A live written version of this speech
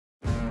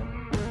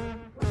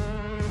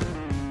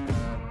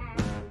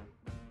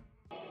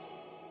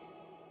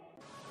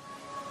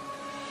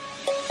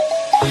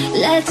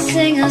Let's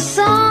sing a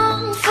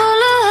song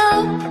full of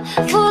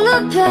hope, full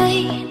of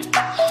pain.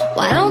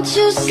 Why don't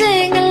you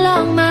sing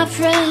along, my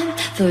friend?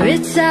 For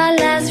it's our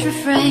last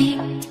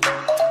refrain.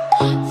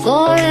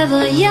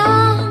 Forever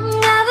young,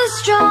 ever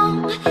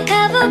strong,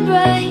 ever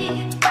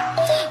brave.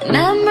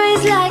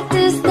 Memories like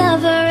this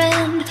never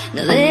end.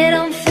 No, they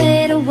don't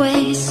fade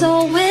away.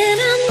 So when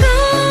I'm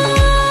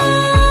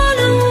gone,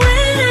 and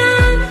when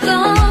I'm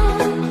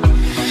gone,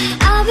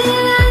 I'll be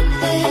right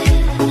there,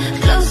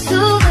 close to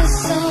the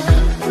sun.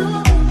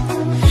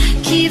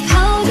 Keep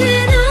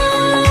holding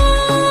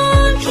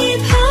on,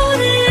 keep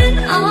holding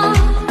on,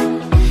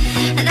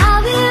 and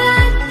I'll be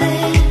right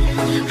there,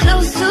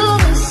 close to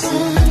the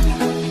sun,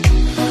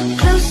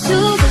 close to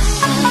the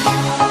sun.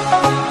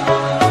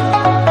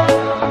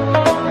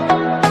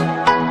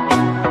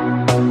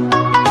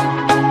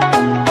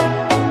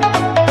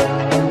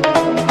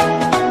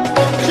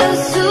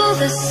 Close to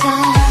the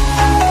sun.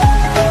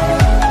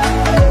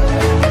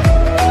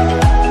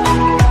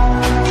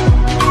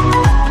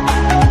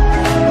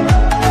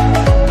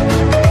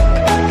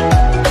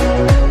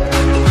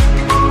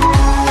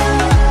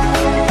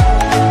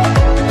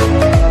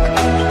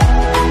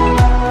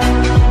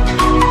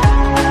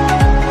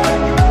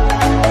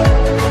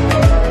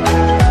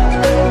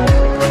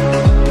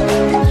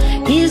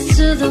 Here's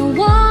to the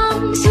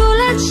ones who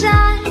let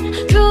shine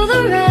through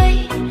the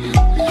rain,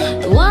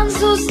 the ones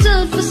who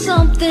stood for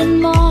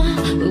something more.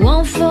 We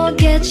won't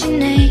forget your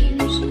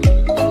names.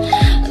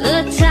 The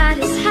tide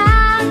is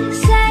high,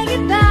 say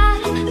goodbye,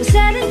 we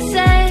set it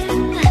sail,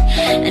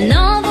 and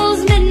all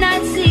those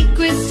midnight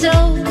secrets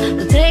told,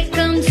 we'll take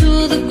them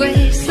to the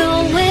grave. So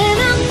when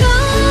I'm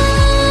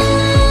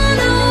gone,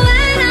 oh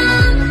when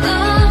I'm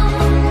gone,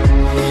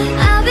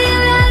 I'll be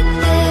right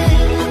there,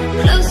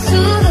 close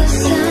to the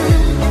sun.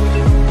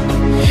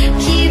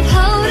 Keep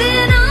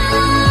holding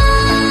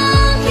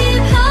on,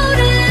 keep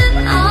holding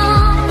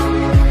on,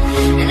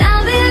 and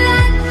I'll be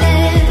right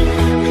there,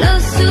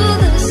 close to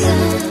the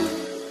sun,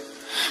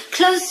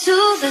 close to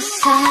the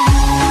sun.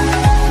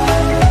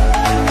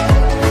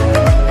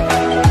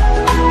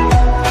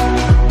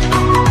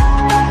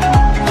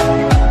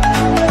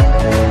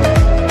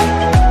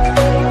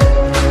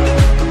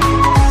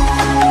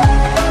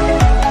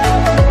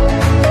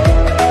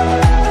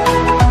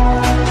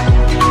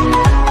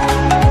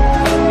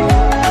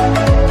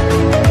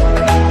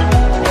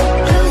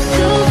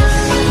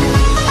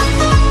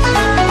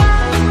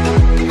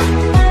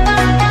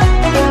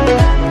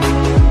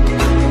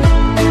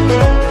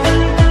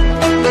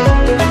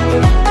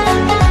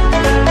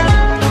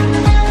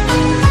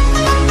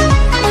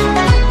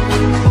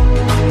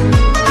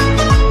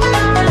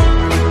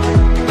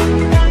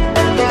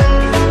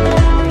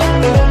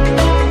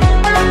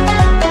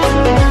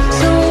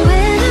 So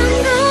when I'm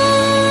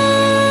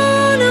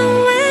gone, oh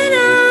when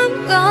I'm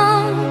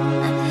gone,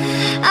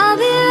 I'll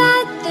be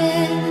right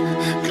there,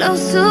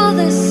 close to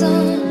the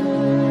sun.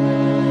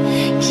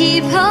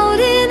 Keep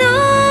holding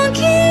on,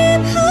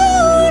 keep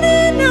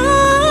holding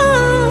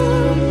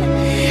on,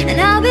 and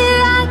I'll be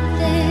right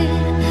there,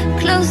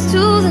 close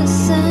to the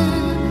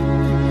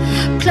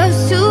sun, close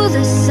to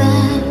the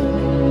sun.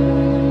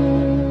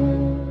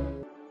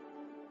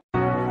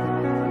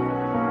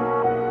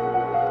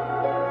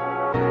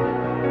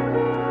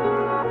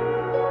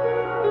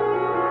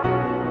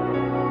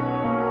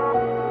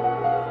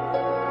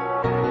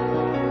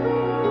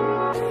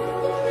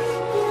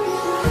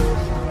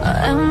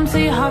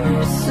 Empty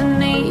hearts and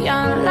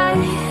neon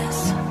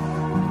lights,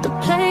 they're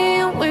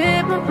playing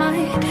with my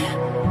mind.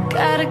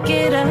 Gotta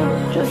get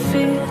out of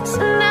here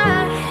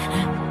tonight.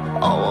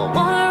 Oh, I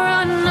wanna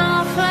run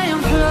off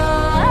and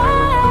fly,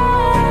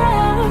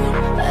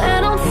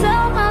 and I'll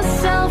tell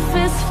myself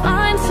it's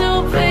fine to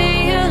be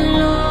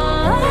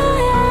alone,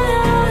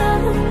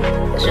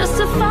 just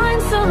to find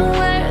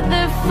somewhere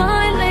that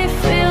finally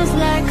feels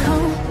like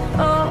home.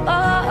 Oh,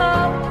 oh,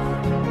 oh.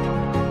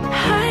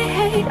 I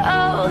hate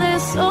all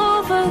this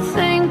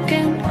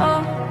overthinking.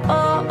 Oh,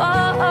 oh,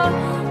 oh, oh.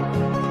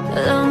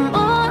 The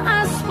more I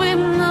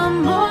swim, the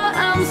more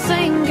I'm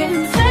sinking.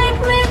 Take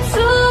me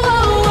to a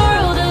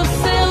world of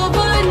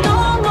silver, no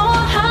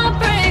more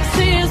heartbreaks,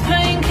 tears,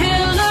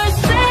 painkillers.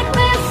 Take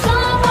me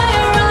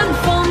somewhere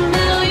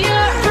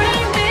unfamiliar,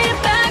 bring me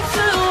back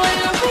to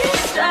where we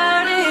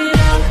started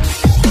out.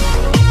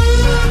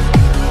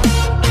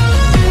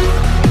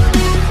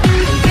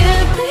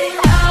 Get me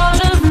out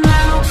of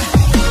now,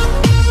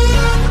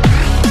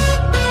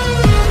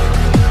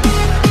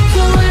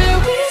 to where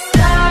we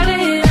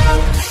started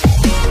out.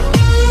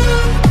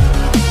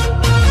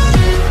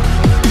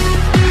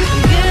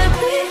 Get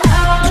me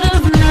out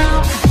of now,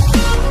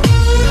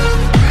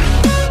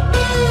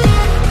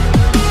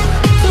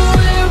 to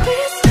where we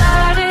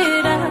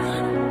started out.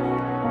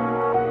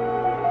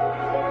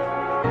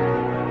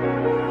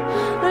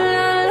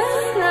 La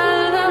la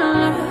la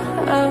la,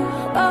 oh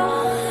oh.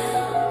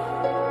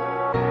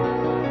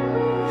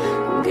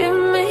 Get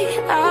me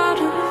out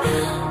of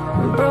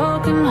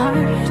broken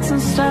hearts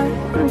and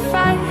starting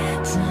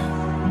fights,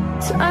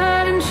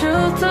 turning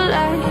truth to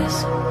lies.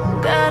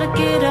 Gotta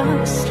get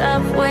up,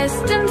 stop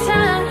wasting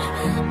time.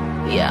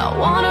 Yeah, I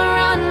wanna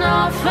run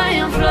off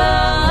and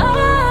fly.